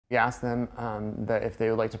We asked them that if they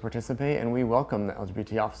would like to participate, and we welcome the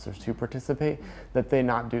LGBT officers to participate, that they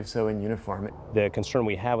not do so in uniform. The concern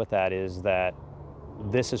we have with that is that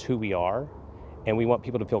this is who we are, and we want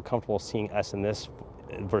people to feel comfortable seeing us in this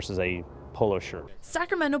versus a polo shirt.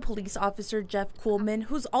 Sacramento police officer Jeff Kuhlman,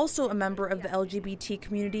 who's also a member of the LGBT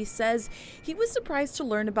community, says he was surprised to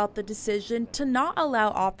learn about the decision to not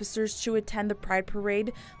allow officers to attend the Pride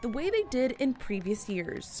Parade the way they did in previous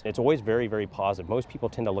years. It's always very, very positive. Most people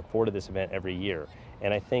tend to look forward to this event every year,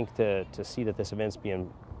 and I think to see that this event's being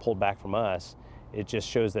pulled back from us, it just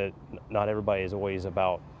shows that not everybody is always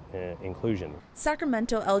about inclusion.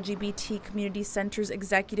 Sacramento LGBT Community Center's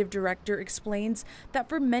executive director explains that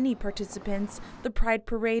for many participants, the Pride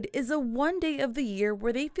Parade is a one day of the year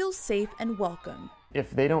where they feel safe and welcome.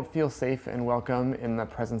 If they don't feel safe and welcome in the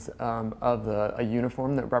presence of a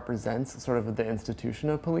uniform that represents sort of the institution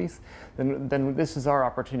of police, then this is our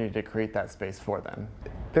opportunity to create that space for them.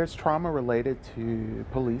 There's trauma related to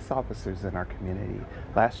police officers in our community.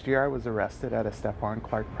 Last year I was arrested at a Stephon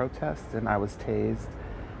Clark protest, and I was tased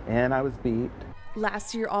and I was beat.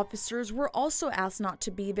 Last year, officers were also asked not to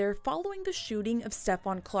be there following the shooting of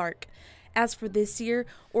Stephon Clark. As for this year,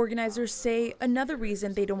 organizers say another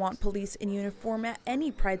reason they don't want police in uniform at any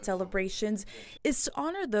Pride celebrations is to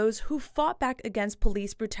honor those who fought back against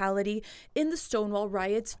police brutality in the Stonewall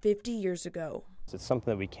riots 50 years ago. It's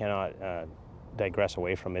something that we cannot digress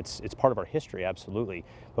away from. It's part of our history, absolutely.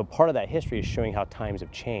 But part of that history is showing how times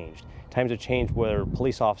have changed. Times have changed where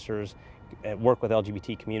police officers work with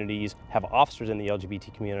LGBT communities, have officers in the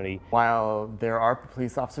LGBT community. While there are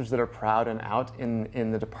police officers that are proud and out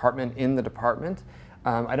in the department,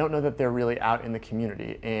 I don't know that they're really out in the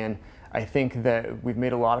community. And I think that we've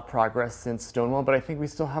made a lot of progress since Stonewall, but I think we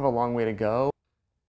still have a long way to go.